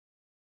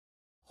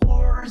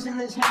whores in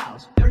this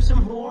house. There's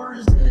some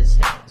whores in this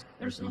house.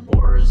 There's some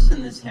whores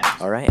in this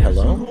house. All right,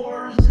 hello.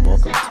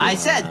 Welcome to I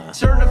said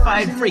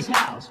certified freak.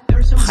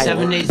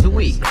 7 days a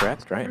week.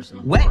 Correct, right?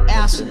 Wet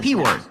ass P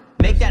word.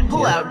 Make that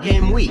pullout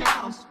game weak.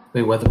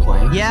 Wait, what's the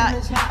playing? Yeah.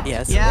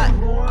 Yes. Yeah.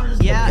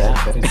 Yeah.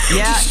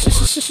 Yeah.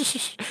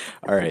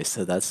 All right,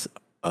 so that's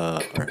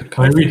Can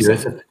we redo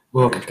it?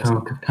 Well,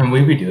 can we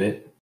redo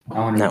it? I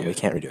want to No, redo we it.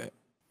 can't redo it.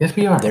 Yes,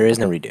 we are. There is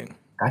no redoing.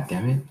 God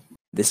damn it.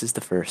 This is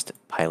the first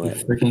pilot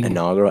You freaking-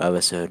 inaugural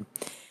episode.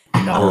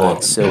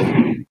 Inaugural.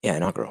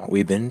 Inaugural.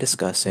 We've been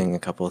discussing a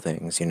couple of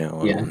things, you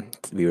know. Yeah.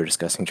 We were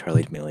discussing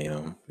Charli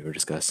D'Amelio. We were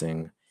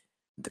discussing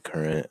the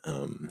current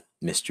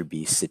Mr.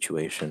 Beast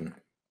situation.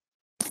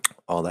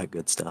 All that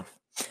good stuff.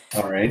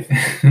 All right.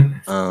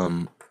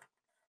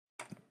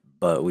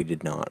 But we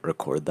did not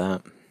record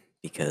that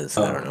because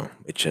I don't know.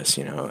 It just,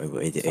 you know,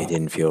 it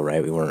didn't feel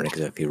right. We weren't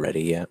exactly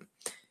ready yet.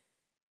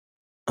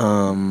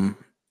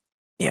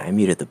 Yeah, I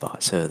muted the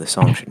bot, so the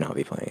song should not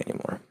be playing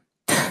anymore.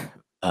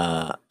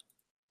 Oh,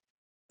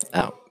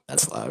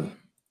 that's loud.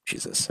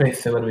 Jesus. Wait,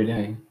 so what are we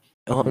doing?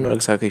 Oh, I'm not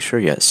exactly sure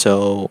yet.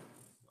 So,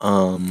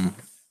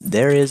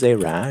 there is a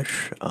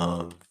rash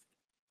of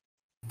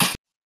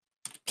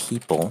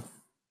people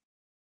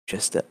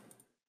just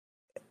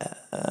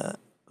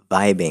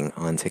vibing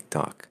on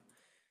TikTok.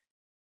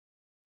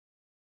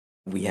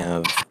 We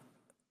have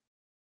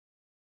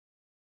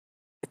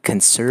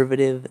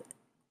conservative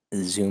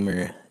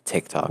Zoomer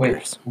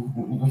TikTokers.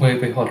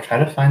 Wait, hold on. Try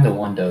to find the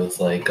one that was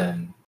like,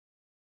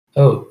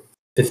 oh,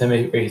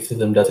 systemic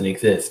racism doesn't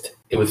exist.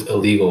 It was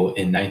illegal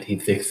in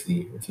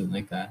 1960 or something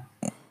like that.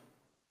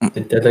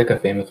 There's like a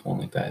famous one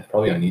like that. It's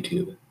probably on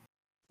YouTube.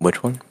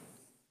 Which one?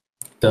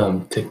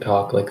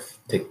 TikTok, like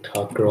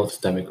TikTok girl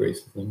systemic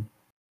racism.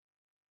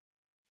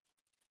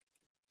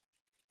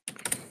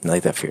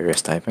 Like that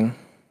furious typing?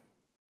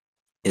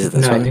 Is it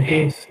this No, I one? think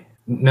it was,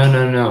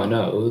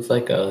 no. It was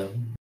like it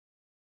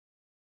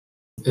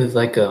was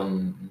like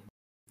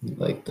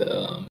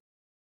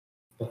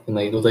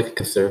a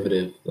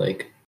conservative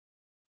like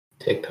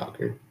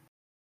TikToker.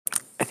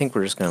 I think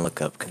we're just gonna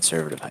look up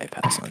conservative high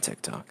pass on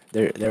TikTok.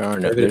 There are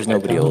no. Conservative There's high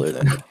nobody pass? older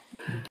than.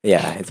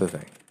 Yeah, it's a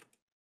thing.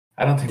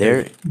 I don't think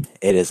There,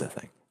 it is a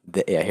thing.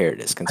 Yeah, here it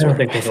is. I don't Conservative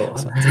think high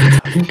there's a pass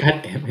on TikTok.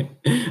 God damn it!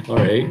 All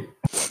right.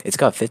 It's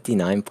got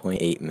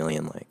 59.8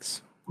 million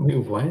likes. Wait,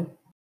 what?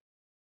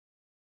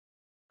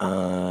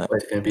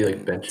 It's gonna be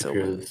like Ben so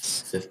Shapiro's it's-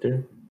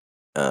 sister.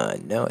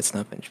 No, it's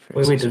not Ben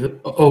Shapiro's Wait. sister. Does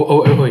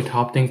it? Wait.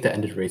 Top things that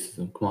ended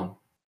racism. Come on.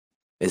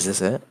 Is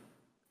this it?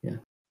 Yeah.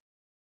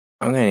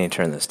 I'm gonna need to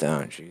turn this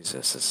down.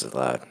 Jesus, this is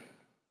loud.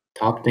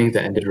 Top things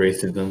that ended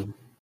racism.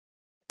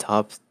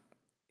 Top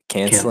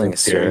canceling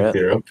syrup.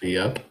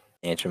 Yep.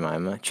 Aunt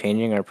Jemima.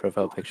 Changing our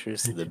profile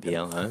pictures to the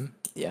BLM.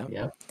 Yeah.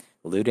 Yep.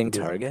 Looting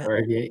Target.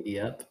 Target.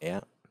 Yep. Yeah.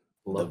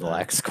 Love The that.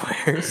 black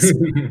squares.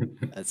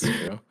 That's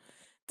true.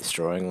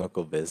 Destroying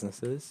local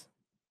businesses.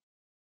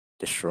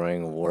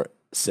 Destroying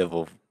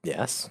civil.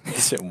 Yes, he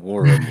said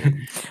war.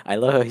 I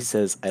love how he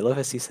says. I love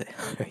how he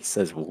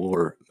says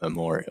war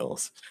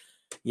memorials.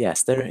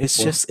 Yes, there. It's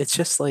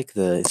just like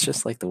the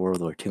World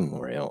War II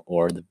memorial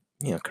or the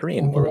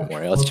Korean War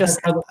memorial. It's just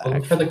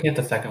Let's try looking at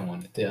the second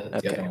one. The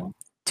Okay. other one.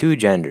 two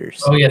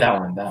genders. Oh yeah,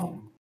 that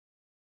one.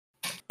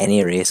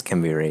 Any race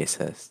can be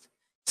racist.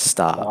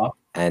 Stop Stop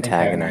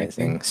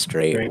antagonizing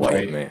straight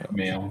white male.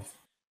 male.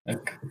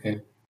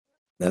 Okay.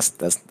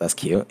 That's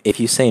cute. If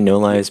you say no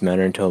lives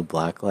matter until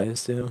black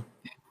lives do,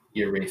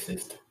 You're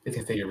racist. It's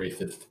gonna say you're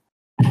racist.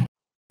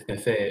 It's gonna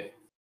say it.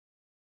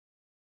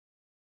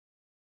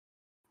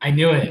 I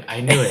knew it.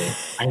 I knew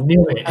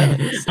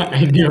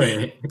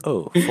it.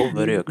 oh, full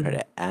video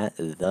credit at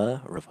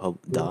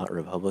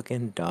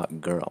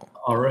the.republican.girl.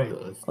 All right.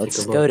 Let's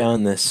take a go look.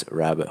 down this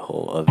rabbit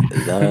hole of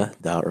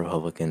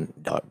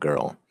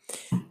the.republican.girl.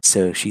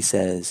 So she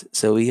says,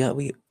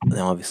 now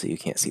obviously you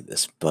can't see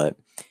this, but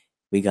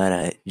we got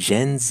a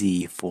Gen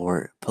Z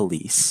for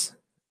police.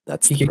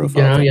 That's the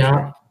profile picture.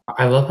 Yeah.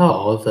 I love how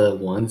all the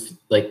ones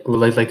like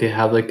they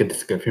have like a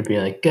description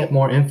being like get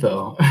more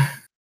info.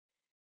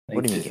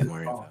 What do you mean get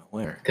more info?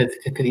 Where? Because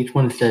each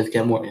one says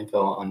get more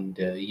info on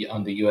the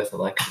U.S.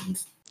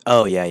 elections.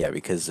 Oh yeah,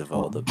 because of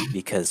all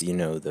because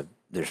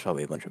there's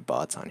probably a bunch of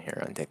bots on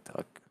here on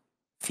TikTok,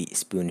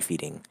 spoon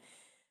feeding.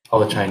 All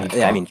the Chinese.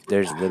 I mean,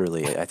 there's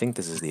literally. I think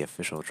this is the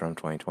official Trump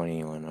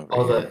 2020 one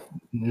over here.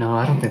 No,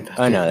 I don't think that's.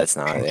 Oh no, that's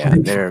not. Yeah,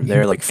 there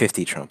are like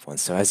 50 Trump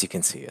ones. So as you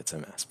can see, it's a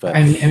mess. But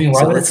I mean,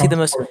 so why let's see the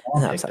most.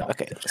 no,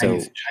 Okay, so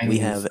we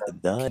have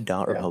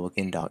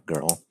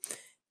the.republican.girl,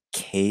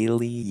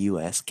 Kaylee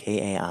US,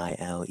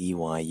 Kailey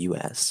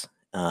US.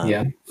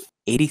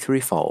 83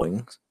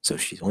 followings. So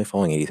she's only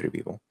following 83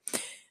 people.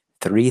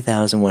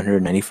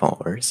 3,190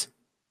 followers.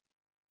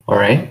 All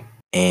right.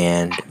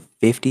 And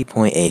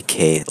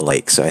 50.8K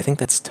likes. So I think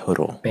that's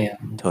total.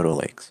 Bam. Total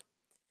likes.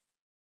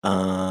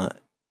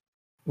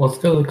 Let's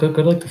go like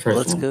the first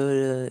Let's one. go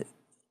to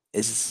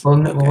is First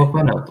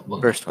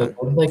one.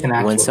 Like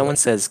When someone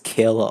says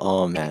kill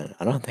all men,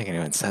 I don't think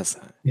anyone says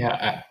that.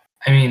 Yeah,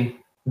 I mean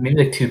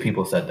maybe like two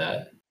people said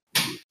that.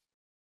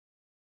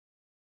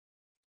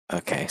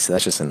 Okay, so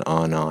that's just an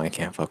oh no, I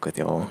can't fuck with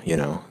y'all. You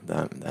know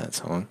that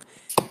song.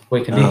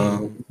 Wait, can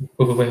Um,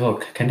 wait,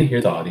 hold. Can they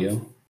hear the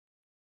audio?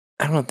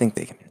 I don't think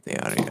they can hear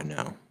the audio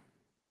now.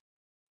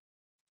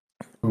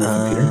 From the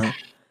computer?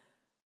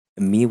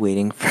 Me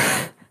waiting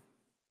for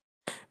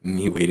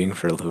me waiting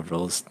for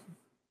liberals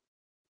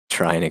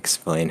try and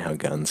explain how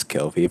guns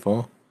kill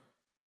people.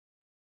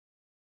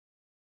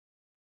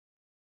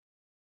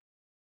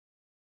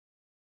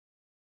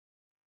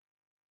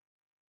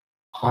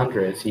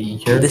 Andres,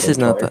 you're This is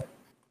not libtard.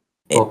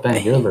 the. Well,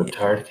 Ben, you're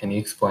libtard. Can you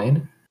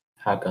explain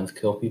how guns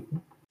kill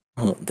people?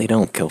 Well, they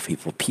don't kill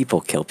people.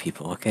 People kill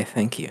people. Okay,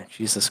 thank you.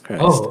 Jesus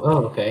Christ.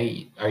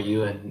 Okay. Are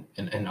you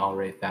an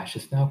all-right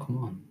fascist now? Come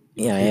on.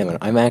 Yeah, I am.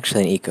 I'm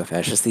actually an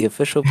eco-fascist. The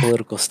official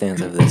political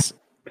stance of this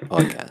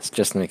podcast,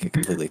 just to make it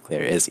completely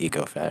clear, is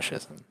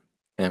eco-fascism.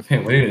 Yeah. Hey,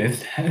 what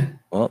is that?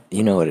 Well,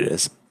 you know what it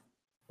is.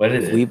 What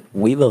is it?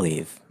 We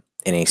believe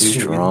in a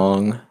believe-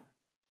 strong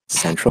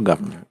central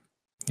government.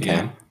 Okay.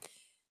 Yeah.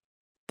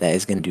 That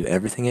is going to do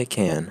everything it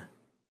can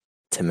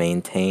to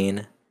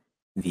maintain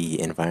the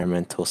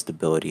environmental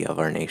stability of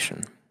our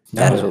nation.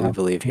 That is what we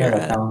believe here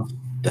that at sounds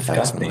the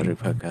Facts and disgusting. Logic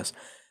podcast.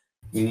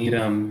 We need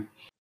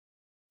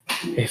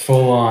a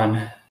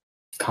full-on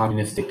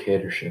communist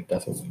dictatorship.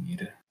 That's what we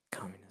need.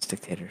 Communist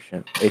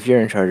dictatorship. If you're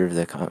in charge of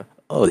the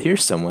oh,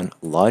 here's someone.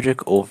 Logic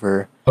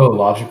over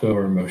Logic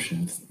over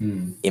emotions.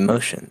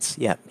 emotions.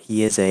 Yeah,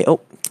 he's a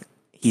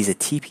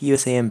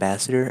TPUSA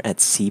ambassador at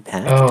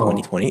CPAC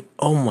 2020.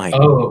 Oh my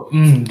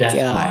that's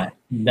God. hot.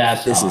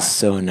 That's This hot. is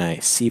so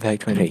nice. CPAC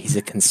 2020. He's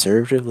a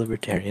conservative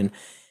libertarian,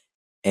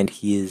 and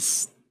he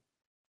is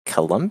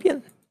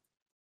Colombian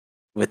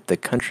with the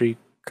country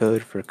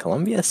code for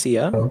Colombia.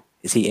 CO.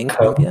 Is he in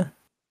Colombia?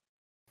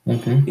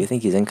 Mhm. Do you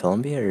think he's in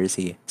Colombia, or is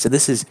he? So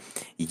this is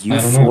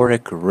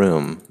Euphoric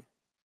Room.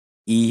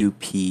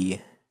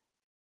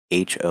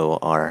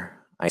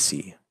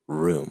 EUPHORIC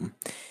Room,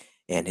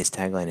 and his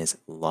tagline is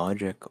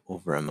 "Logic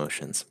over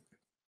emotions."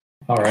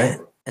 All right.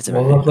 That's a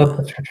Well, very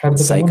let's try to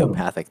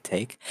psychopathic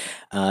take.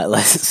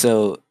 Let's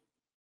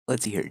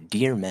see here.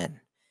 Dear men.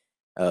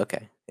 Oh,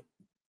 okay.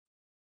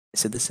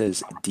 So this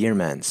says, "Dear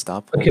men,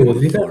 stop." Okay, well,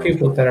 these are holding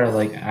people that are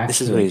like actually.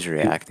 This is what he's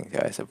reacting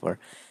to. I said before.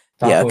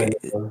 Stop Yeah. Okay.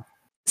 holding-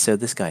 So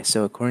this guy.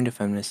 So according to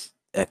feminists.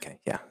 Okay.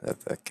 Yeah.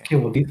 Okay. Okay,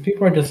 well, these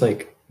people are just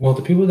like. Well,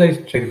 the people that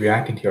he's like,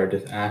 reacting to are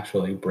just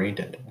actually brain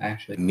dead.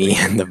 Actually. Me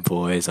and the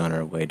boys on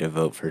our way to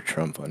vote for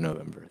Trump on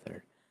November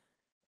 3rd.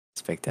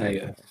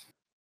 Spectacular.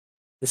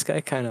 This guy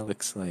kind of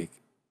looks like.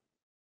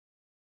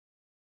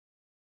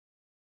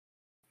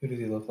 Who does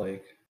he look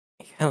like?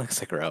 He kind of looks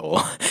like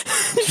Raul.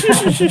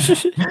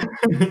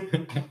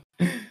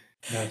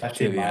 No, it's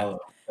actually Milo.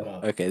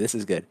 Okay, this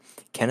is good.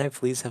 Can I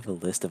please have a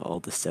list of all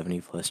the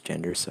 70 plus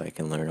genders so I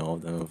can learn all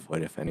of them and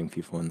avoid offending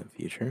people in the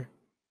future?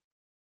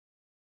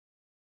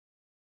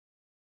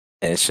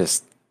 And it's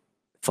just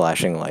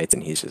flashing lights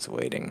and he's just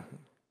waiting.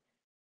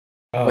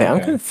 Oh, wait, okay. I'm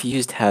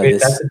confused how wait,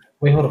 this.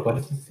 Wait, hold up. What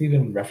is this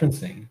even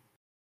referencing?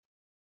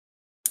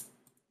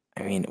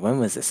 I mean, when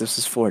was this? This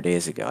was 4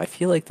 days ago. I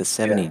feel like the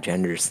 70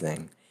 genders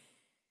thing.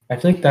 I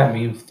feel like that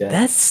meme's dead.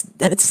 That's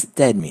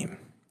dead meme.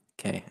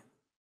 Okay.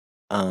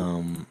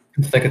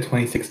 It's like a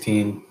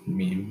 2016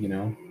 meme, you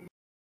know?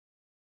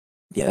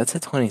 Yeah, that's a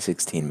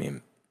 2016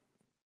 meme.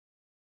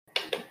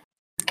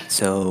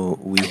 So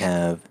we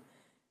have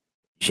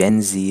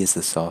Gen Z is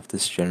the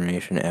softest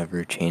generation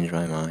ever. Changed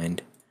my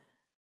mind.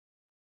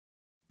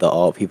 The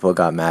alt people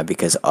got mad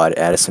because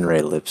Addison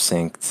Rae lip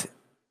synced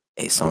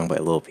a song by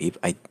Lil Peep.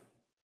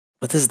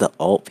 What does the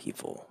alt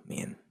people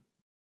mean?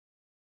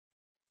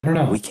 I don't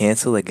know. We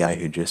cancel the guy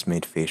who just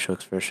made facial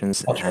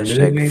expressions.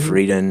 Alternative, maybe?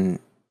 Freedom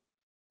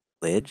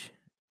Lidge.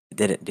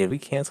 Did we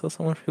cancel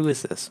someone? Who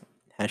is this?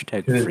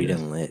 Hashtag Who is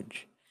Freedom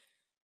Lidge.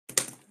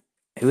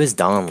 Who is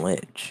Don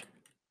Lidge?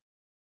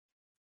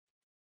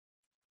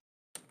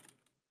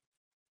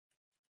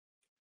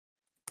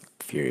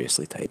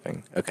 Furiously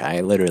typing. Okay,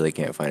 I literally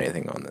can't find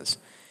anything on this.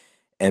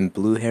 And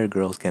blue hair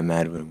girls get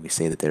mad when we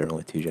say that there are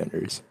only 2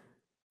 genders.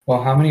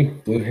 Well, how many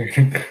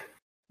blue-haired?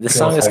 This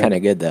song is kind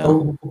of good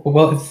though.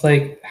 Well, it's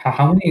like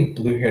how many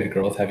blue-haired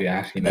girls have you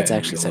actually met? That's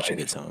actually in real such a life?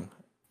 good song.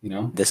 You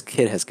know? This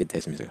kid has good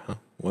taste in music. Huh?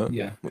 What?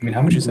 Yeah. I mean,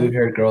 how many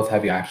blue-haired girls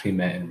have you actually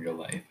met in real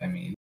life? I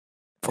mean,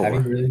 4. have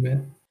you really met?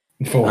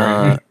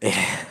 4.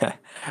 Yeah.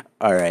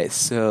 All right.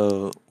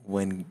 So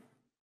when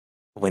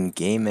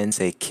gay men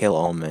say "kill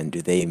all men,"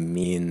 do they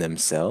mean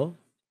themselves?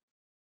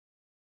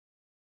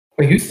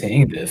 Wait, who's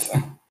saying this?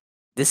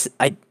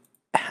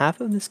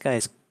 Half of this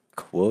guy's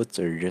quotes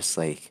are just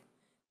like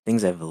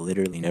things I've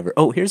literally never.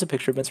 Oh, here's a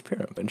picture of Ben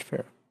Shapiro.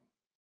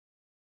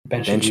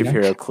 Ben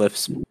Shapiro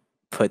clips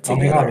put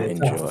together.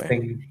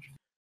 Enjoy.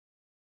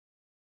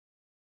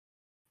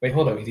 Wait,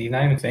 hold up. He's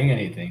not even saying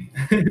anything.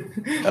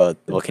 Oh,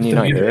 well, can you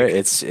not hear it?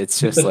 It's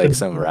just like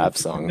some rap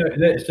song. No,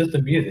 it's just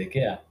the music,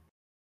 yeah.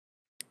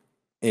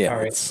 Yeah, All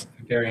right. it's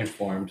very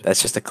informed. That's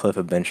just a clip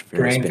of Ben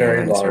Shapiro Brain spinning very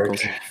around in large.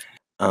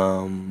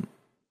 circles.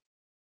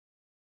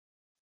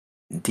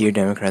 Dear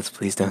Democrats,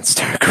 please don't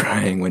start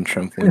crying when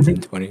Trump wins in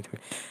 2020.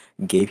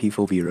 Gay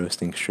people be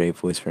roasting straight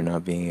boys for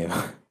not being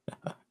able.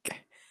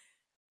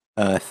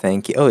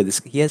 Thank you. Oh, this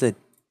he has a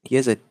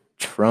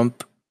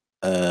Trump.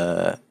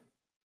 What's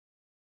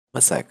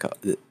that called?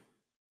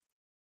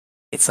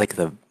 It's like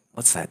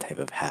what's that type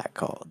of hat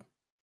called?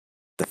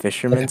 The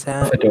fisherman's a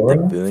hat, the fedora?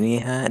 boonie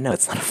hat. No,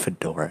 it's not a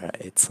fedora.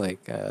 It's like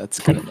it's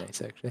kind of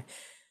nice actually.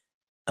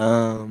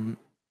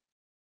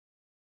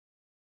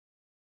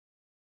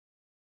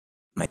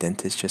 My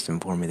dentist just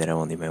informed me that I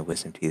won't need my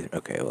wisdom teeth.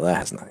 Okay, well that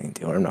has nothing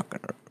to do. I'm not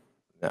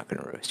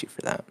gonna roast you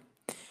for that.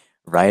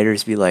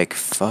 Rioters be like,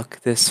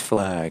 "Fuck this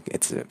flag."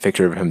 It's a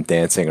picture of him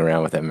dancing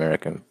around with the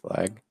American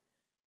flag,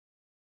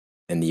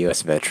 and the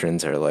U.S.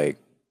 veterans are like,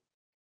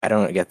 "I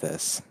don't get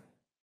this."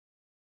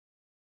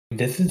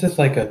 This is just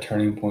like a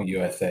Turning Point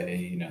USA,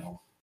 you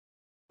know.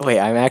 Wait,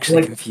 I'm actually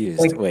Like,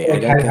 confused. Wait, I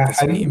like don't get this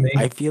how do you meme.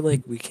 I make? feel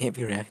like we can't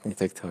be reacting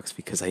to TikToks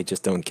because I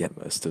just don't get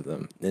most of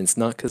them. And it's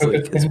not because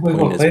Okay, like his wait,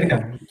 point is play it weird,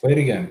 again. Play it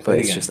again. but Play it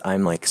it's again. just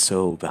I'm like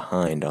so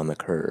behind on the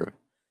curve.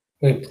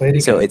 Wait, play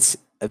it So again. it's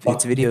a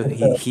video.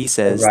 He The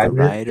says the rider.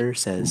 rioter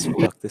says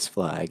fuck this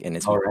flag, and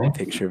it's All a right.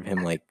 picture of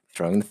him like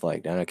throwing the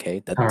flag down. Okay,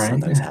 that All right.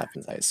 sometimes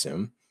happens, I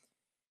assume.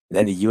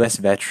 Then the U.S.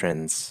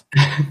 veterans,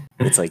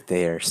 it's like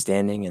they are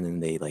standing and then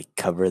they like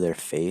cover their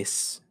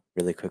face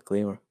really quickly,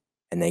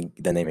 and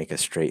then they make a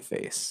straight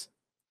face.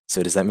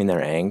 So does that mean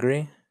they're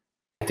angry?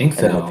 I think And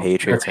then the so. You're a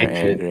patriots are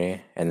patriot.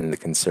 angry, and then the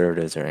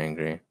conservatives are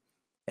angry,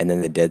 and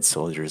then the dead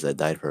soldiers that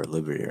died for our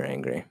liberty are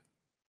angry.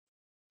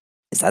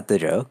 Is that the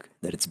joke?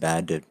 That it's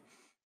bad to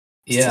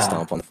Yeah.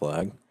 stomp on the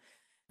flag?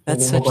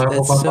 That's so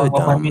Well,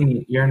 I dumb.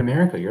 mean, you're in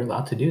America. You're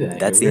allowed to do that.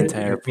 That's the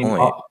entire I mean,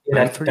 point.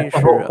 yeah, I'm pretty that's the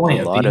whole sure a point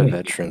of lot being of a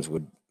veterans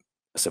would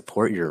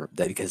support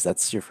that because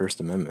that's your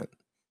First Amendment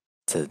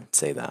to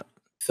say that.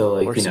 so Of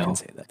like course you can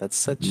say that. That's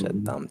such a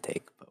dumb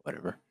take, but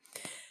whatever.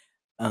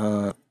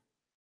 I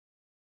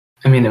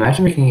mean,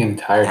 imagine making an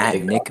entire At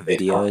TikTok Nick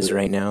based off of videos this.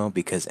 right now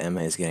because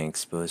Emma is getting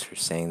exposed for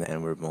saying the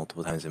N word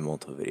multiple times in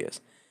multiple videos.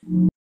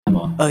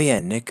 Emma. Oh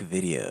yeah, Nick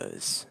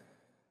videos.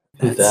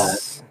 Who's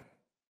that?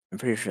 I'm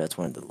pretty sure that's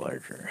one of the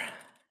larger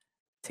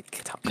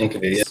TikTok Nick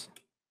video. accounts.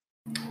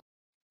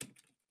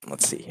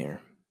 Let's see here.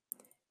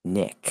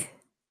 Nick.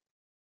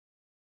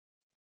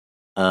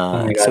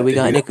 Oh my So God, we did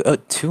got you- Nick. Oh,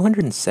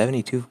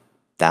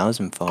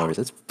 272,000 followers.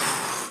 That's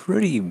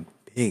pretty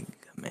big,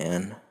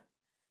 man.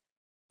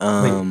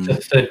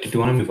 Wait, so do you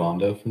want to move on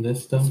though from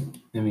this though?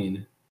 I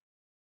mean,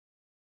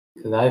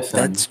 because I have some.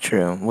 That's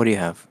true. What do you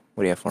have?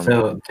 What do you have for me?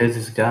 So there's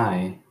this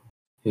guy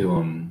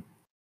who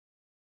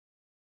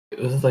it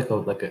was like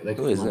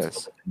Who a is few months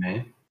this? ago,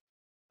 May.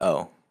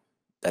 Oh,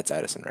 that's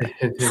Addison, right?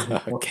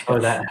 Okay. Oh,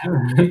 that.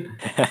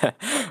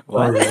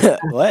 What?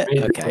 What?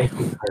 Wait, Okay.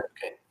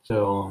 okay.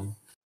 So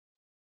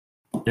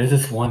there's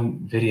this one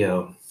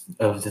video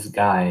of this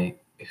guy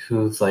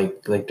who's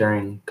like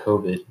during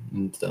COVID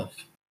and stuff,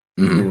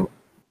 Mhm. who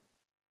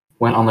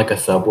went on like a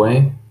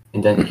subway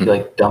and then he Mhm.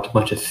 like dumped a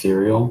bunch of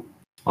cereal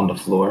on the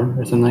floor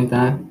or something like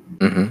that,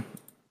 Mhm.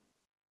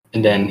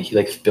 and then he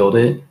like spilled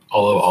it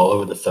all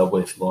over the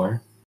subway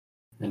floor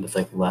and just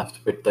like left.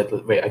 Wait,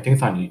 I think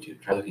it's on YouTube.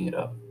 Try looking it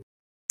up.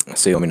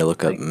 So you want me to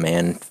look up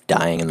man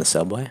dying in the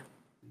subway?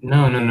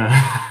 No.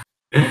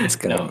 That's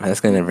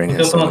gonna bring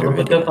us some other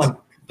videos.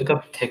 Look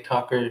up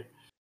TikToker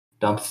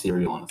dump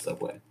cereal on the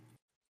subway.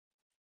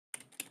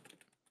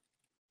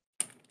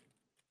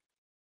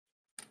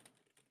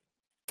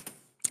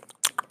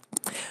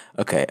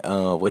 Okay,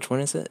 which one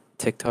is it?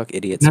 TikTok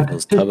idiot No,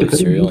 spills dude, tub of go to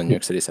cereal in New YouTube.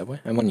 York City subway.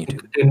 I'm on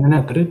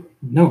YouTube.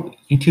 No,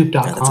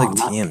 YouTube.com. No, that's like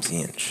not-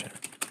 TMZ and shit.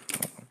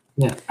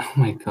 Yeah. Oh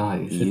my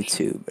god.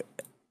 YouTube.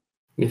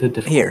 It's a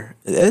difficult. Here,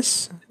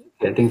 this.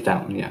 Yeah, I think it's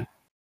that one. Yeah.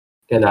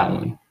 Yeah, that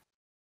one.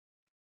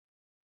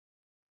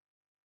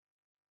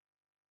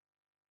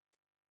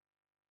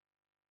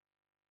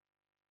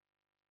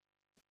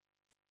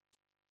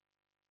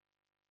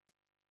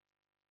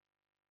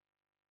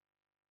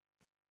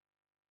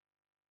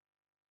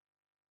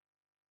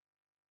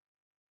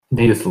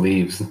 He just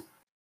leaves,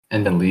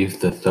 and then leaves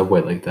the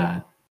subway like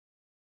that.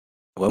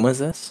 When was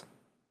this?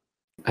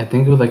 I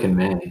think it was like in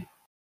May,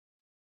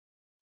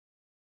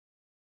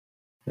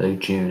 like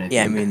June. I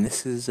Yeah, I think. mean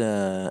this is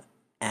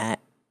at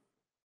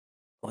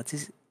what's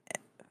his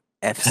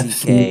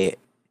FCK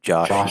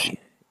Josh. Joshy.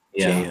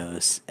 Yeah.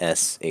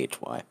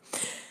 JOSSHY.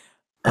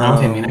 And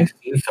honestly, I mean, I've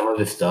seen some of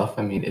his stuff.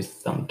 I mean,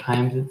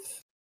 sometimes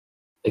it's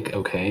like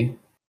okay,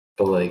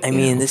 but like I you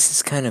mean, know, this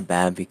is kind of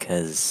bad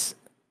because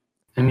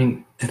I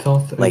mean, it's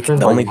also like first the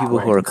of all, only you're not people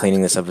who are wearing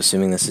cleaning this up,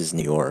 assuming this is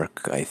New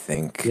York, I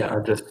think, yeah,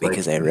 are just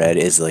because like I read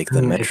is like the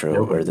it's metro or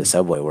nobody. the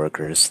subway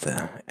workers,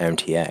 the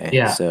MTA.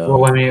 Yeah. So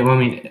Well, I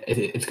mean,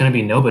 it's gonna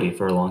be nobody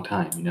for a long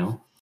time, you know.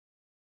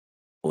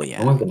 well, No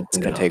yeah, one's gonna it's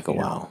clean gonna it take up, a you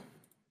know? while,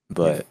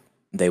 but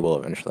they will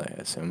eventually,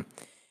 I assume.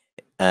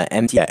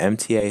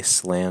 MTA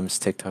slams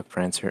TikTok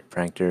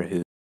prankster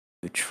who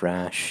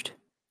trashed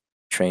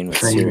train with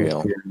Train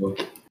cereal. cereal.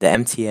 The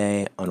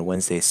MTA on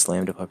Wednesday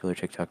slammed a popular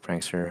TikTok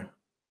prankster.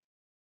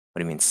 What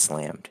do you mean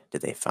slammed?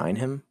 Did they fine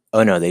him?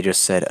 Oh no, they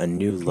just said a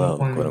new low,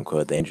 quote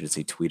unquote. The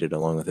agency tweeted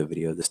along with a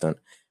video of the stunt,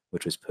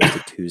 which was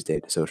posted Tuesday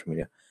to social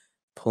media.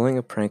 Pulling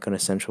a prank on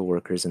essential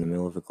workers in the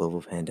middle of a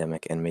global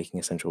pandemic and making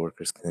essential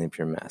workers clean up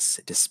your mess.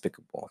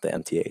 Despicable, the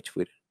MTA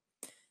tweeted.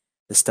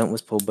 The stunt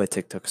was pulled by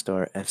TikTok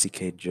star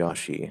FCK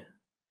Joshi,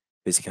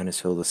 whose account is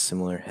filled with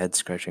similar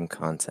head-scratching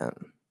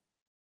content.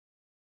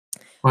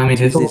 Well, I mean,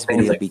 his whole Tuesday's thing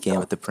is video like began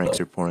with the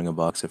prankster pouring a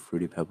box of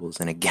Fruity Pebbles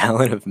and a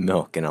gallon of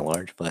milk in a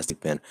large plastic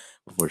bin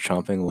before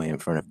chomping away in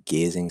front of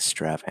gazing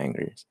strap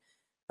hangers.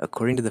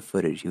 According to the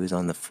footage, he was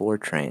on the 4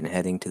 train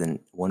heading to the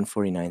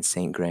 149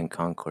 St. Grand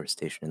Concourse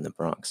station in the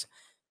Bronx.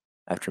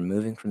 After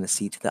moving from the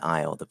seat to the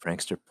aisle, the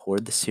prankster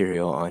poured the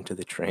cereal onto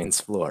the train's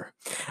floor.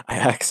 I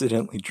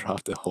accidentally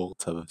dropped a whole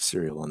tub of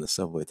cereal on the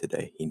subway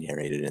today, he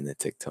narrated in the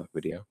TikTok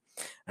video.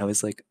 I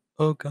was like,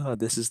 oh god,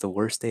 this is the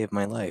worst day of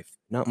my life,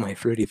 not my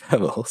Fruity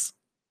Pebbles.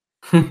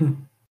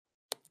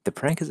 The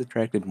prank has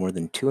attracted more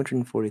than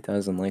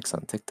 240,000 likes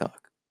on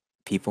TikTok.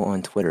 People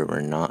on Twitter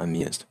were not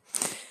amused.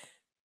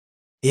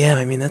 Yeah,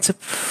 I mean, that's a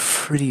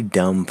pretty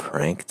dumb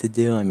prank to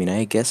do. I mean,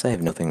 I guess I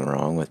have nothing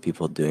wrong with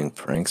people doing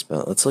pranks,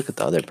 but let's look at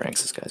the other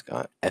pranks this guy's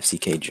got.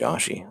 FCK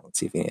Joshi. Let's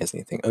see if he has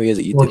anything. Oh, he has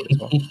a well, YouTube as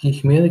well.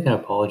 he made like an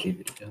apology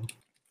video.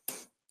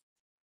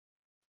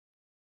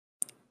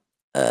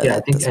 Yeah, I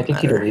think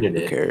he deleted Who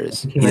it.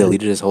 cares? He He might have-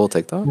 deleted his whole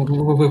TikTok? Wait,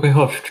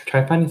 hold on.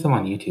 Try finding some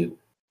on YouTube.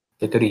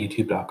 Like, go to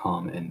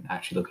youtube.com and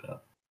actually look it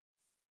up.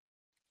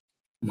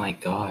 My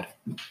god.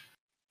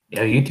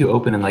 Yeah, YouTube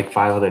open in like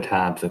 5 other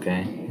tabs,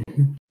 okay?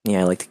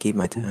 Yeah, I like to keep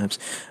my tabs.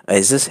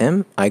 Is this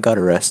him? I got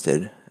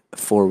arrested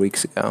 4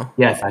 weeks ago.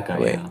 Yes, that guy,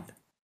 Wait. yeah.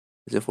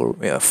 Is it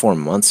 4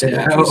 months ago?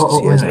 Yeah, Jesus,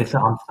 he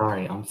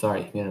hasn't. I'm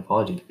sorry. He made an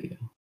apology video.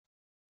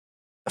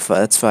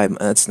 That's 5.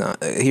 That's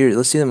not. Here,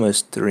 let's do the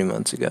most 3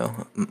 months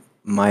ago.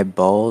 My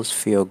balls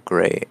feel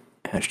great.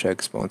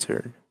 Hashtag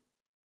sponsored.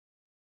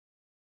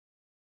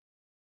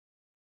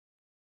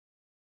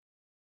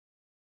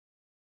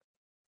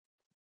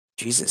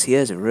 Jesus, he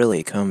has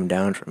really come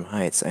down from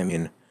heights. I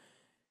mean,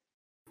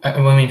 I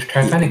mean,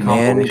 try the finding man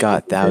compilations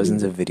got of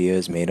thousands videos. of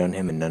videos made on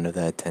him, and none of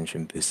that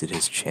attention boosted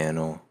his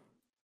channel.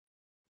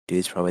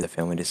 Dude's probably the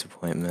family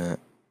disappointment.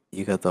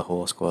 You got the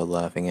whole squad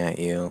laughing at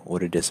you.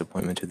 What a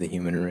disappointment to the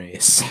human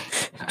race.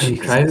 Try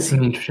Jesus.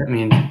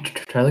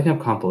 try looking up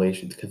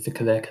compilations because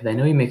I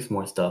know he makes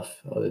more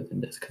stuff other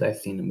than this because I've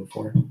seen him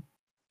before.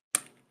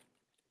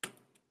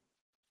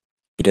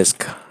 He does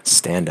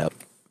stand up,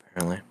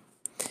 apparently.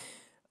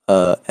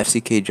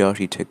 FCK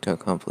Joshi TikTok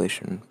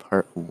compilation,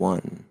 part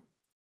 1.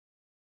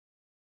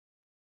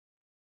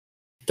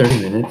 30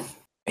 minutes.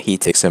 He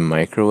takes a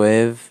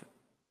microwave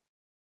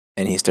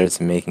and he starts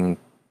making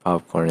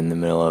popcorn in the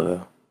middle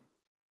of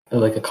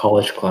Like a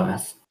college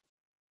class.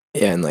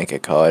 in like a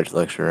college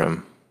lecture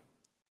room.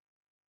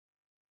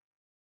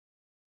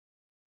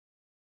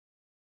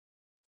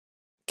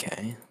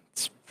 Okay,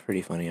 it's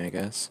pretty funny, I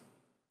guess.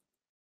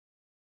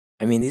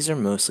 I mean, these are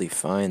mostly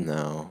fine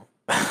though.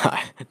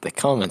 The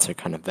comments are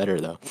kind of better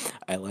though.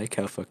 I like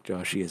how fuck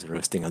Joshi is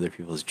roasting other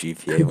people's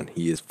GPA when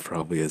he is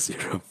probably a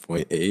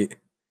 0.8.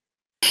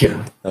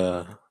 Yeah.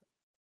 Yeah,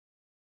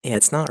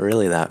 it's not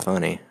really that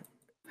funny.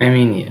 I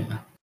mean, yeah.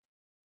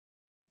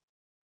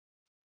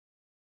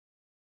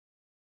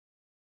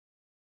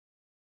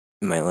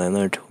 My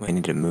landlord told me I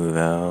need to move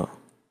out.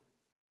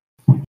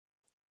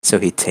 So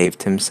he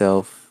taped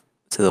himself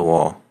to the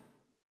wall.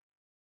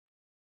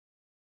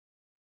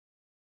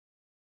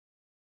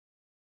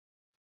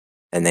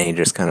 And then he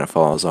just kind of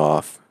falls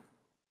off.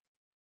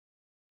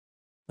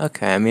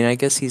 Okay, I mean, I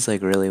guess he's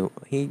like really,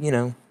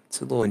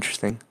 it's a little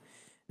interesting.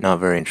 Not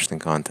very interesting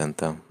content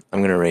though.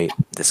 I'm gonna rate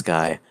this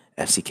guy,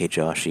 FCK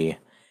Joshi,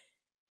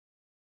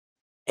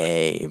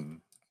 a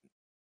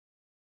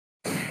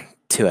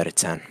 2 out of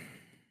 10.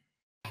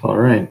 All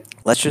right.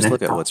 Let's just Next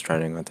look at up. what's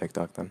trending on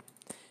TikTok then.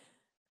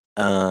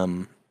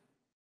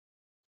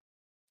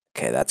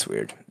 Okay, that's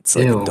weird. It's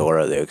like Ew.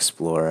 Dora the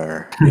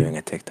Explorer doing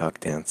a TikTok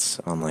dance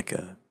on like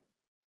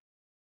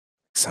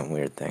some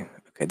weird thing.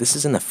 Okay, this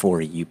is in the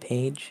For You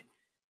page,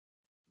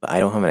 but I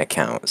don't have an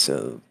account,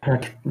 so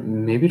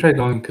Maybe try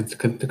going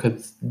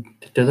because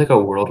there's like a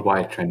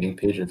worldwide trending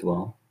page as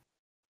well.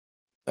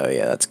 oh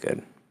yeah, that's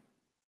good.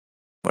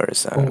 Where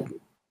is that?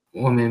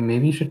 Well,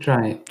 maybe you should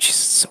try.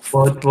 Jesus, so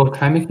Well,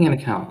 try making an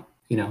account.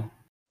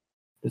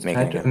 Just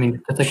Making type. an- I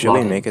mean, that's like should we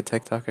login. make a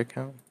TikTok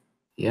account?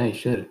 Yeah, you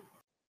should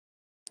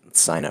Let's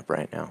sign up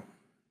right now.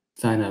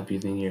 sign up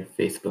using your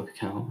Facebook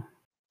account.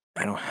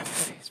 I don't have a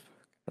Facebook.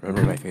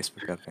 Remember my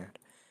Facebook update.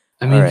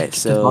 I mean, All right,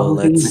 just so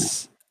log into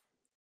let's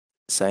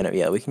sign up.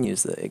 Yeah, we can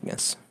use the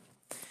Ignis.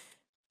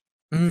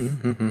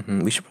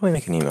 We should probably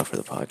make an email for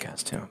the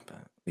podcast too,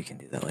 but we can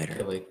do that email.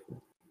 later. Like,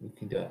 we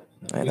can do that.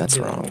 No, Alright, we that's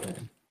can do that wrong. later.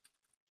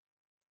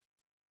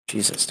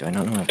 Jesus, do I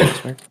not know my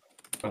password?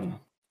 I don't know.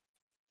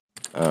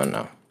 Oh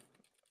no.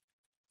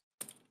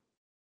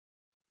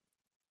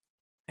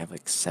 I have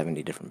like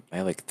 70 different. I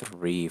have like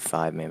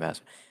 5 main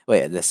passwords.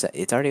 Wait,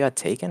 it's already got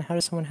taken. How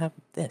does someone have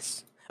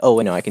this? Oh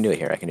wait, no, I can do it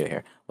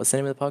here. What's the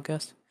name of the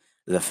podcast?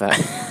 The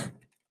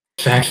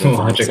Facts and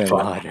Logic and podcast.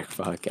 Logic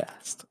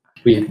podcast.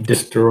 We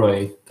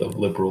destroy the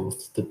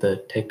liberals, the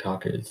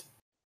TikTokers.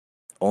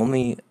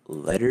 only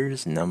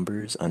letters,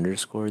 numbers,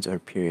 underscores, or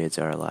periods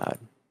are allowed.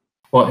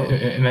 Well,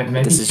 it might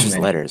But this be is too just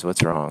many. letters.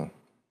 What's wrong?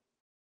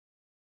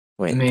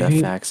 Wait, the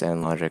Maybe. Facts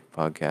and Logic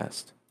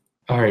podcast.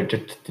 All right.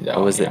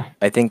 What was it?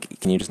 I think.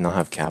 Can you just not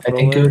have I capital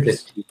think it was a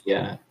letters? T.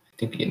 Yeah. I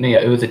think no. Yeah,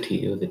 it was a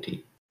T. It was a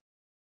T.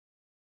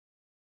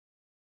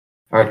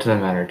 All right. Doesn't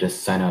matter.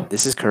 Just sign up.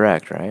 This is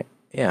correct, right?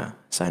 Yeah.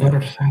 Sign No, up. no,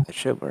 just sign up. It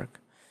should work.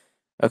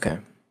 Okay.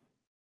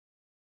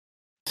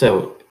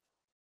 So,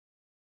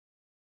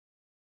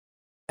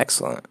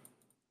 Excellent.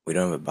 We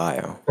don't have a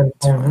bio. if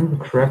It's I fine.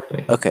 remember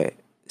correctly. Okay.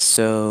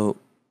 So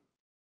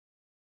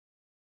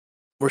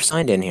we're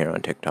signed in here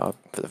on TikTok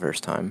for the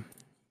first time.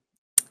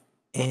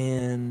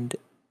 And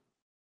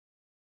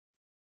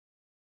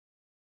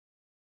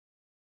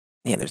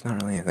yeah, there's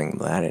not really anything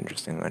that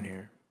interesting on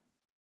here.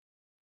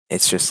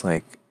 It's just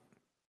like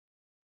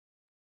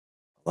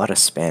a lot of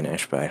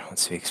Spanish, but I don't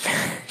speak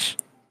Spanish.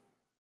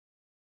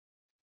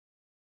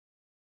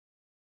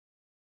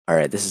 All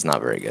right, this is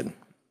not very good.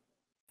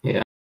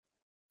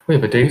 Wait,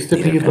 but there used to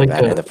These are be kind of like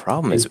bad. a. And the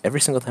problem is, every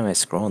single time I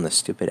scroll on the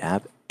stupid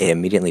app, it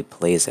immediately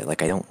plays it.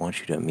 Like, I don't want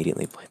you to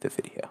immediately play the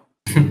video.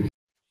 I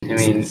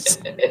mean, This is-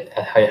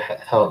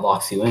 how it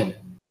locks you in.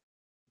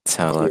 That's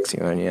how it To- locks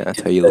you in. Yeah, that's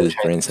to how you the lose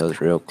brain Chinese- cells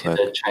real To quick.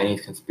 the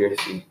Chinese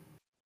conspiracy.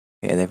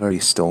 Yeah, they've already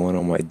stolen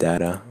all my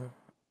data.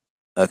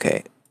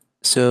 Okay,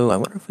 so I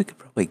wonder if we could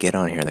probably get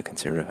on here the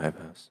conservative hype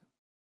house.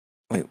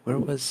 Wait, where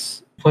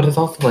was? But it's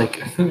also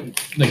like,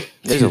 like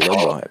There's a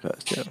liberal hype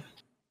house too.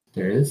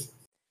 There is.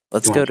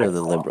 Let's You go wanna to check the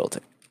it out? liberal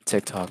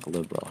TikTok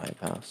liberal hype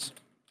house.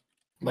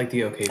 Like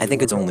the okay. I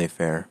think it's only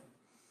fair.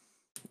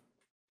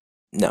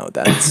 No,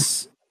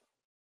 that's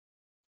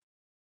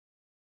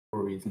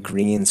for a reason.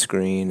 green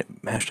screen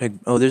hashtag.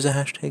 Oh, there's a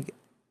hashtag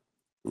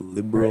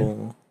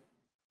liberal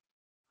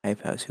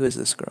hype house. Who is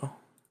this girl?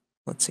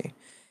 Let's see.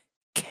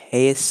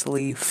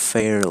 Casely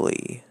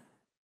Fairley.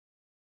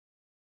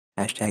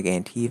 Hashtag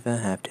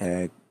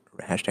Antifa.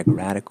 Hashtag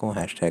radical.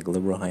 Hashtag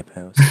liberal hype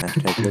house.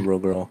 Hashtag liberal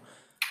girl.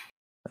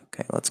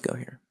 Okay, let's go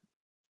here.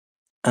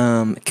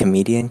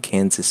 Comedian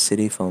Kansas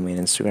City. Follow me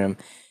on Instagram.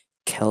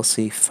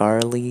 Kelsey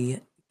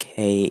Farley.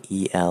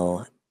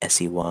 KELSEYFAIRLEIGH.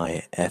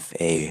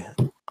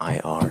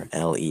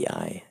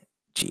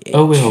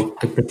 Oh wait,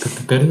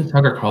 go to the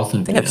Tucker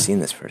Carlson I think I've video. seen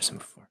this person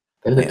before.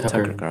 Go to the Yeah,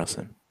 Tucker. Tucker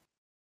Carlson.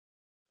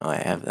 Oh, I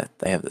have that.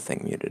 I have the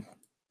thing muted.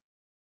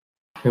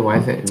 Wait, why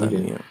is it It's muted?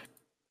 unmute.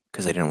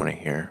 Because I didn't want to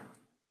hear.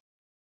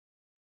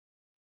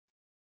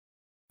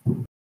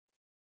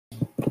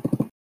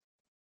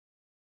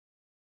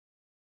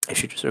 Is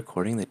she just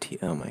recording the T?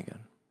 Oh my god.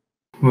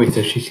 Wait,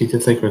 so she's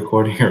just like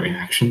recording her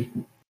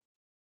reaction?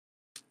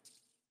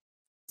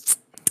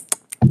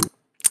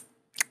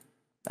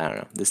 I don't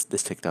know. This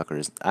TikToker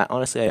is.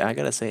 Honestly, I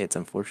gotta say it's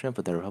unfortunate,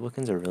 but the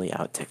Republicans are really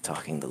out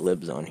TikToking the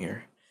libs on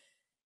here.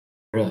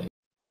 Really?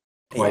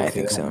 Yeah, Why do I you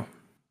think say so.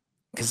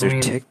 Because I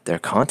mean- their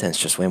content's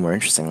just way more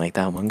interesting. Like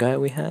that one guy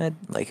we had.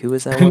 Like who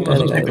was that one guy?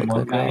 The guy Like that one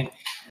looked like guy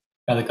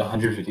got like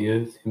 100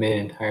 videos. He made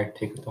an entire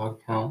TikTok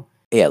account.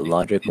 Yeah,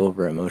 Logic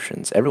Over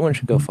Emotions. Everyone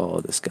should go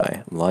follow this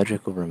guy. Logic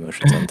Over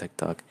Emotions on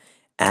TikTok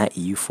at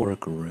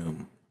Euphoric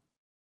Room.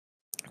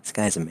 This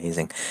guy's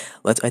amazing.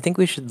 I think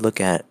we should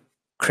look at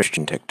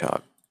Christian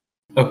TikTok.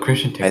 Oh,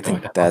 Christian TikTok. I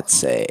think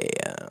that's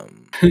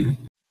I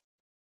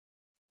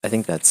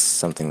think that's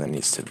something that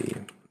needs to be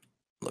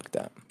looked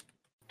at.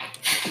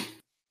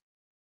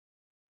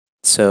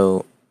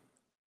 So,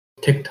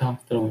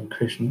 TikTok throwing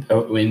Christian.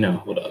 Oh wait, no,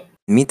 hold up.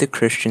 meet the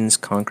Christians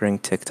conquering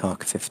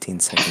TikTok 15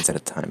 seconds at a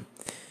time.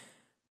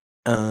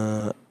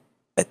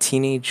 A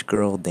teenage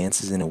girl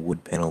dances in a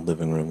wood panel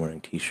living room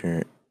wearing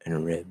t-shirt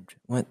and ribbed.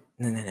 What?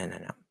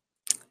 No.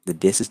 The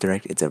diss is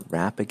direct. It's a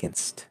rap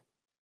against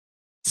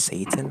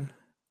Satan.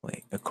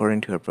 Wait,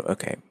 according to her.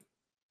 Okay,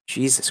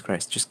 Jesus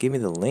Christ! Just give me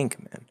the link,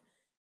 man.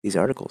 These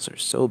articles are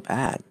so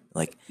bad.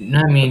 Like, No,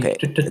 I mean, okay,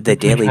 the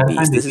Daily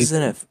Beast. This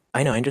isn't a.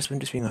 I know. I'm just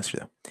being honest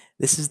with you.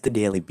 This is the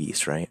Daily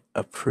Beast, right?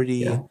 A pretty.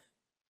 Yeah.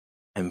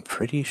 I'm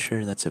pretty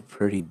sure that's a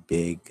pretty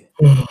big.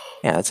 Yeah,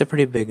 that's a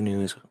pretty big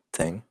news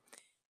thing.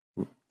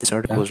 This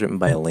article was written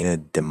by Elena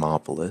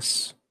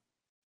Demopoulos,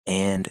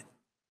 and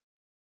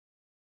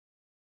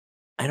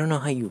I don't know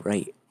how you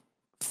write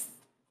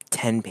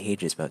 10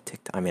 pages about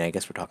TikTok. I mean, I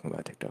guess we're talking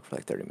about TikTok for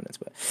like 30 minutes,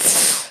 but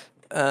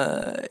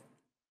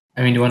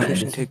I mean, do you want to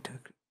Christian edit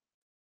TikTok.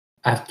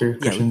 after Yeah,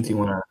 Christians? You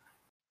want to?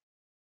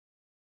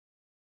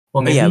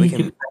 Well, maybe yeah, we you can.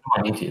 can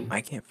find them on YouTube.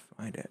 I can't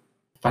find it.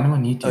 Find them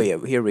on YouTube. Oh yeah,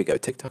 here we go.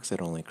 TikTok's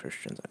that only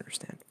Christians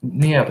understand.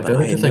 Yeah, but But those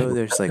are I just know like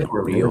there's like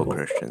real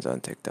Christians on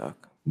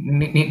TikTok.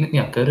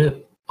 Yeah, go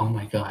to. Oh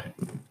my god,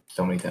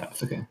 so many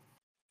tabs. Okay.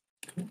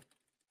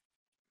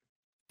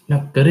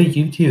 No, go to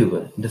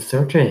YouTube. Just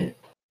search it.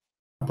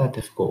 Not that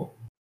difficult.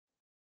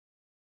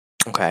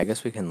 Okay, I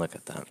guess we can look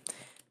at that.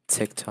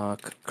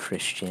 TikTok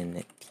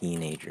Christian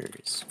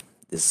teenagers.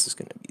 This is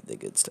gonna be the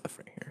good stuff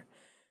right here.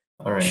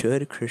 All right.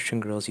 Should Christian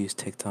girls use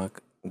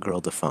TikTok? Girl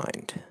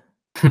defined.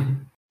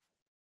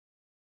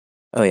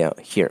 Oh yeah,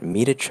 here.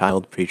 Meet a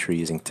child preacher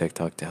using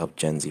TikTok to help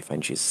Gen Z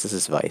find Jesus. This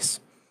is Vice.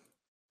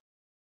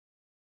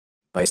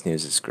 Vice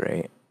News is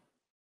great.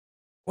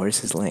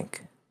 Where's his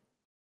link?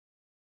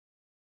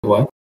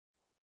 What?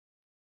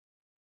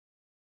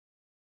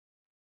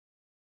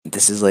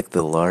 This is like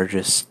the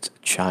largest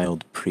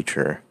child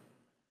preacher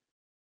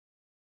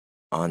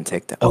on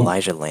TikTok. Oh.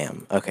 Elijah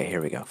Lamb. Okay,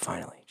 here we go.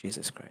 Finally.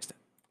 Jesus Christ.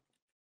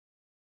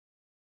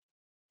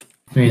 I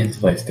mean,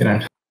 it's like,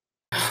 didn't.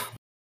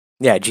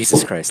 Yeah,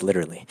 Jesus Christ,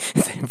 literally.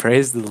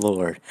 Praise the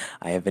Lord.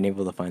 I have been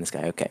able to find this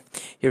guy. Okay,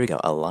 here we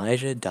go.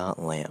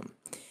 Elijah.lamb.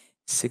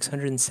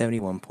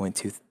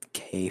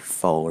 671.2K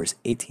followers,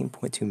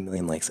 18.2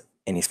 million likes,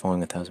 and he's following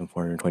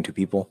 1,422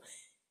 people.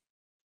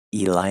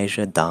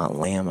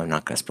 Elijah.lamb. I'm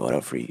not going to spell it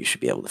out for you. You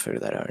should be able to figure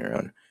that out on your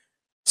own.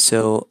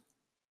 So,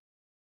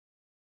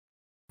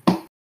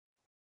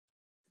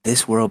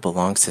 this world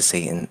belongs to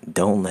Satan.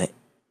 Don't let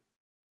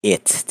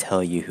it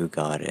tell you who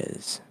God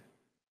is.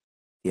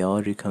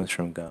 Theology comes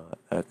from God.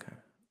 Okay.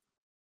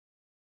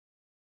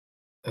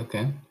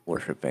 Okay.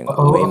 Worshipping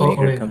Oh, Waymaker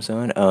wait. comes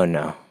on. Oh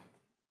no.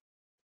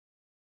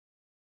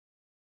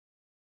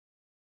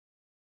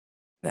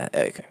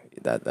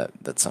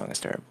 That song is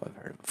terrible. I've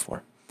heard it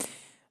before.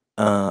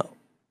 Well,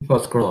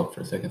 scroll up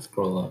for a second.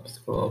 Scroll up.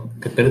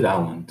 Get rid of that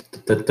one.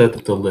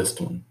 The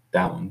list one.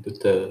 That one.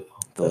 The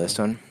list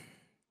one.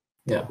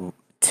 Yeah.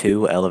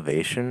 2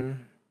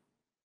 Elevation.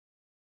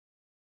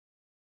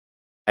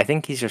 I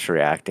think he's just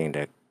reacting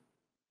to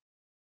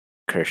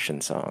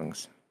Christian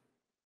songs.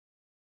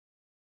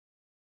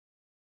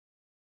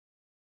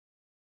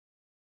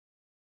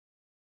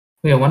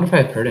 Wait, I wonder if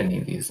I've heard any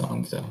of these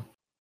songs though.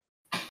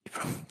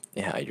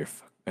 Yeah, at your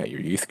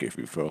youth group,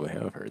 you probably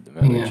have heard them,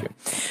 haven't Yeah. you?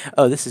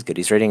 Oh, this is good.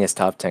 He's rating his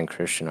top 10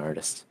 Christian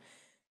artists.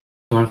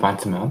 You want to find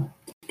some out?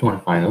 Do you want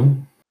to find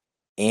them?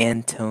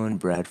 Antone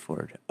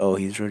Bradford. Oh,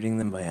 he's rating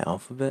them by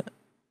alphabet?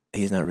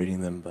 He's not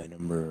rating them by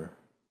number.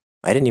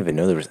 I didn't even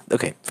know there was.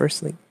 Okay,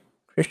 firstly,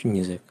 Christian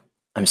music.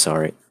 I'm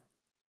sorry.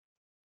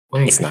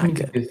 Wait, It's not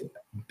Christian good. music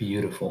is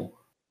beautiful.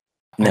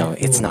 No, I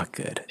it's feel not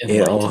good.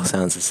 It all enlightened.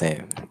 sounds the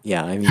same.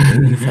 Yeah, I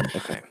mean, maybe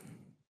okay.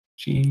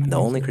 Jesus. The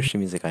only Christian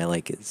music I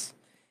like is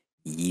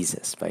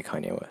Yeezus by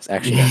Kanye West.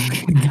 Actually, no,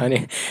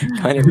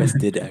 Kanye West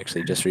did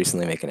actually just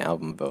recently make an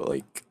album about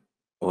like,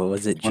 what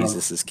was it? Wanna-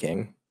 Jesus is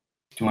King.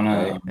 Do you want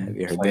Right? to Have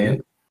you heard play that?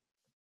 it?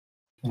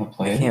 You want to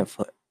play I it? can't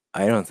play.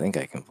 I don't think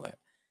I can play it.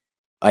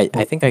 I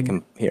think I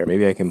can. Here,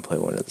 maybe I can play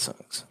one of the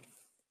songs.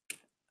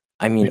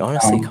 I mean, Wait,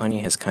 honestly,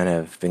 Kanye has kind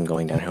of been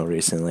going downhill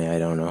recently. I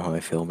don't know how I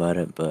feel about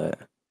it, but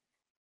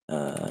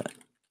All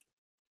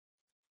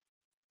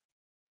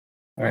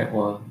right.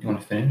 Well, you want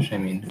to finish? I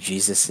mean,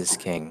 Jesus is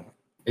King.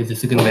 is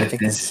this a good way I to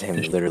think finish? this is him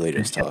this- literally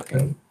this just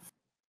talking.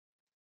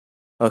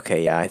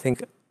 Okay, yeah, I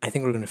think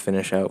we're gonna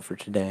finish out for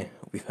today.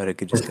 We've had a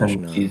good First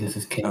discussion one, on. Jesus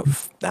is King. Oh,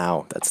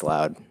 ow, that's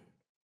loud.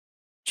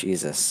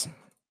 Jesus.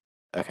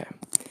 Okay.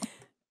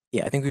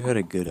 Yeah, I think we've had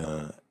a good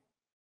Good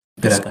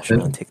discussion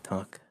on episode.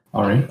 TikTok.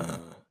 All right.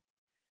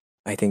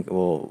 I think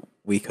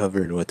we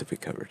covered, what did we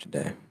cover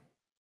today?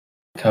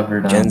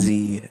 Covered Gen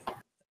Z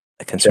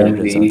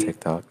conservatives on Z.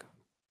 TikTok.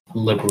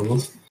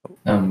 Liberals.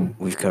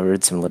 We've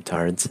covered some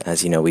libtards.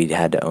 As you know, we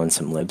had to own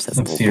some libs. That's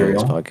Some the whole point of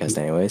this cereal. podcast,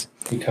 anyways.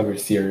 We covered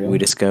cereal. We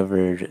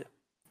discovered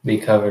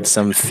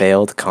some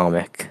failed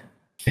comic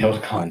failed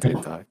on content.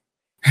 TikTok,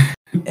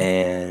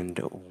 and And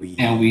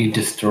we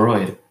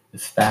destroyed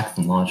his facts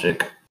and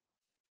logic.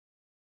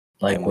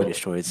 Like and we what?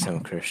 destroyed some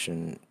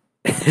Christian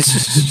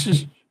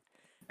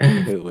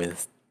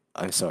with,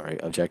 I'm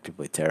sorry,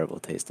 objectively terrible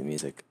taste in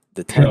music.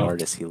 The 10 Yeah.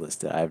 artists he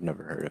listed, I've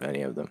never heard of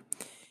any of them.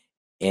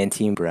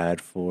 Antone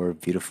Bradford,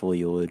 Beautiful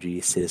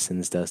Eulogy,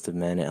 Citizens, Dust of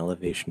Men,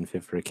 Elevation,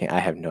 Fit for a King. I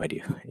have no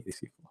idea who any of these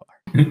people are.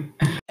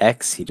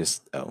 X,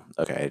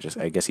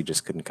 I guess he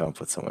just couldn't come up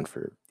with someone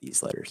for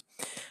these letters.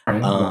 All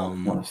right.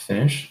 Want to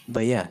finish?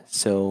 But yeah,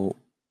 so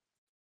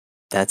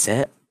that's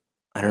it.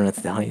 I don't know what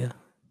to tell you.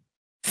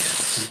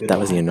 That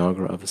was the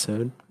inaugural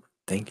episode.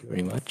 Thank you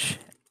very much.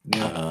 New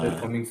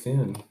episode coming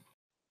soon.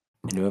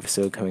 A new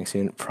episode coming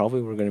soon.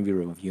 Probably we're going to be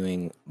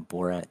reviewing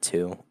Borat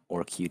 2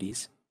 or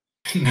Cuties.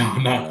 No,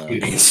 not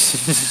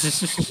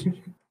Cuties.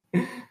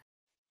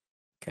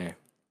 Okay.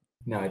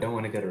 No, I don't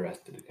want to get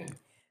arrested. Okay.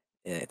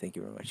 Yeah, thank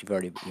you very much. You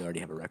already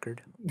have a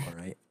record. All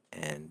right.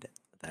 And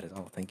that is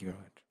all. Thank you very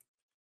much.